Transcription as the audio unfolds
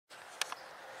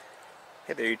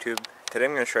Hey there YouTube. Today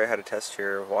I'm going to show you how to test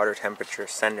your water temperature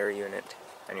sender unit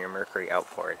on your Mercury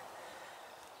outboard.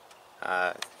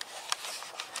 On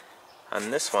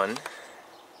this one,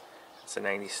 it's a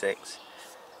 96.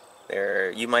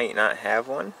 You might not have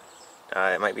one.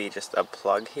 It might be just a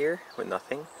plug here with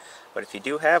nothing. But if you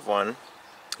do have one,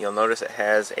 you'll notice it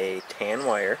has a tan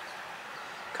wire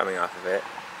coming off of it.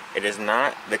 It is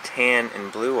not the tan and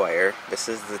blue wire. This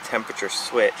is the temperature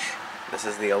switch. This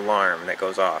is the alarm that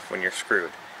goes off when you're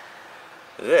screwed.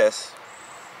 This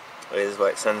is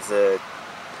what sends the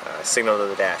signal to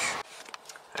the dash.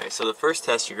 Alright, so the first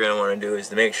test you're going to want to do is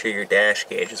to make sure your dash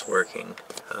gauge is working.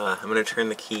 I'm going to turn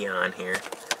the key on here.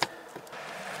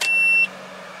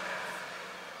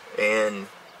 And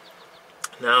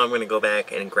now I'm going to go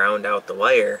back and ground out the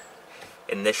wire,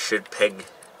 and this should peg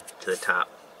to the top.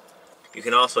 You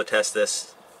can also test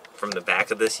this from the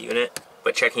back of this unit,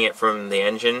 but checking it from the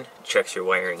engine checks your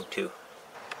wiring too.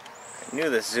 I knew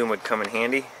this zoom would come in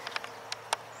handy.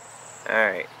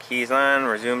 Alright, keys on,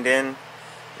 we're zoomed in.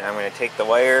 Now I'm going to take the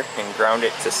wire and ground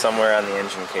it to somewhere on the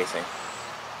engine casing.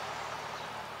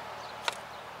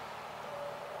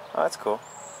 Oh, that's cool.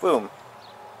 Boom.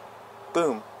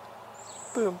 Boom.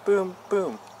 Boom, boom,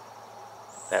 boom.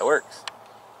 That works.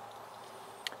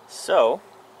 So,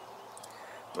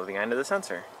 moving on to the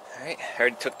sensor. Alright, I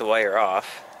already took the wire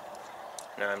off.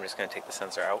 Now I'm just going to take the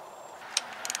sensor out.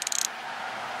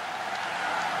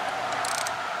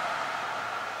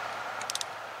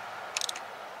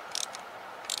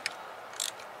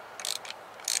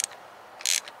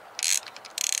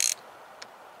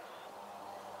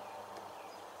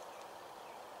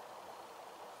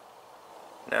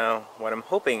 Now, what I'm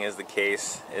hoping is the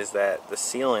case is that the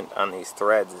sealant on these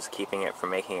threads is keeping it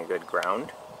from making a good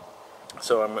ground.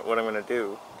 So what I'm going to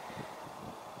do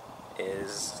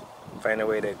is find a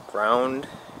way to ground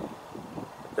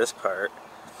this part.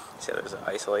 See, there's an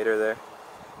isolator there.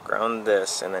 Ground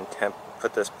this and then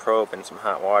put this probe in some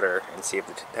hot water and see if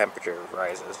the temperature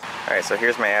rises. Alright, so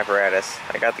here's my apparatus.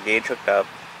 I got the gauge hooked up.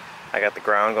 I got the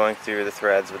ground going through the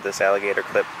threads with this alligator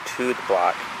clip to the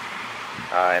block.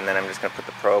 And then I'm just going to put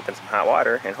the probe in some hot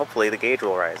water and hopefully the gauge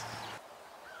will rise.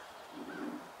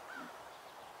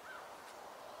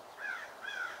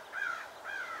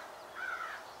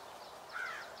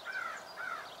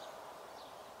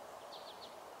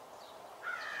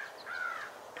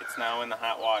 It's now in the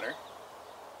hot water,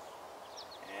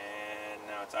 and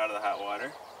now it's out of the hot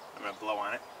water. I'm going to blow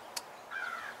on it.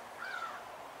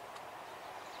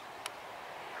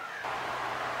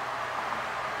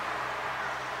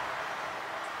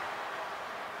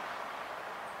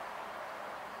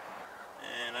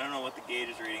 And I don't know what the gauge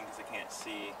is reading because I can't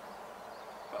see,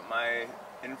 but my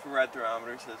infrared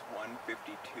thermometer says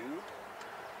 152,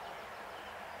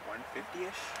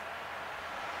 150-ish.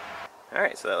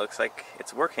 Alright, so that looks like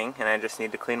it's working, and I just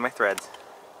need to clean my threads.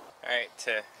 Alright,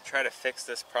 to try to fix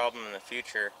this problem in the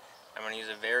future, I'm going to use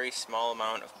a very small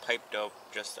amount of pipe dope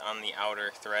just on the outer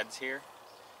threads here.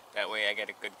 That way I get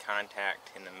a good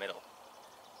contact in the middle.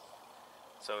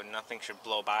 So nothing should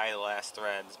blow by the last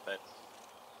threads, but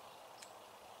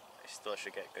I still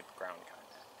should get good ground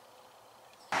contact.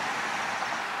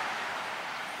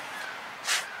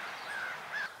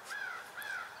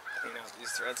 Clean out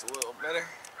these threads a little better.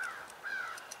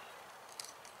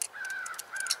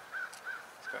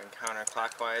 Going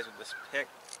counterclockwise with this pick,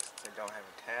 so I don't have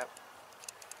a tap.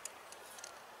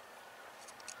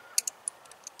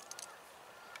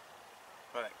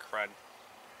 Look at that crud.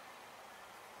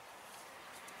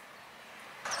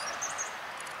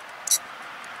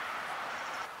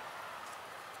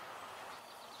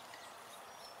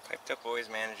 Piped up always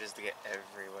manages to get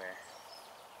everywhere.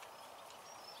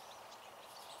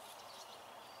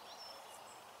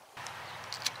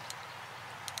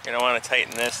 You're going to want to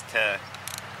tighten this to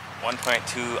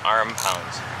 1.2 arm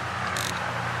pounds.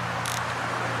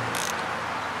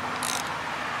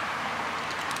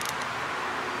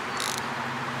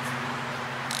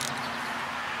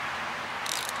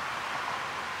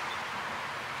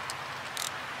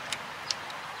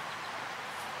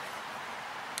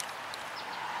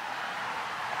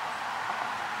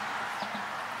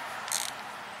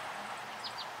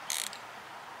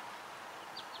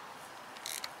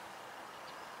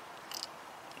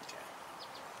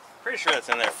 Pretty sure that's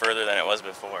in there further than it was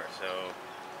before, so...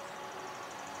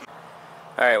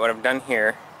 Alright, what I've done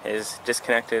here is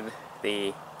disconnected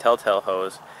the telltale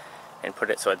hose and put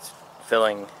it so it's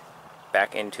filling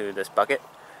back into this bucket,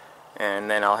 and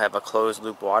then I'll have a closed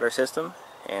loop water system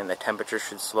and the temperature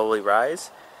should slowly rise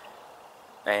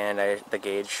and the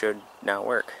gauge should now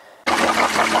work.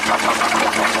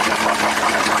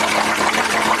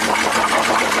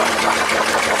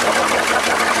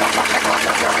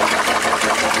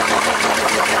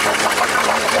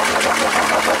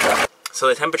 So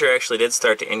the temperature actually did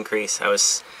start to increase. I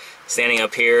was standing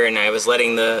up here and I was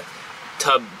letting the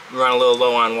tub run a little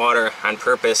low on water on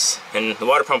purpose, and the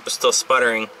water pump was still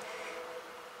sputtering,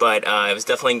 but it was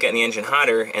definitely getting the engine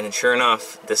hotter, and then sure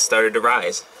enough, this started to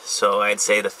rise. So I'd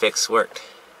say the fix worked.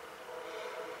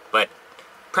 But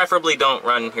preferably don't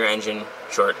run your engine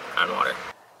short on water.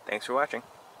 Thanks for watching.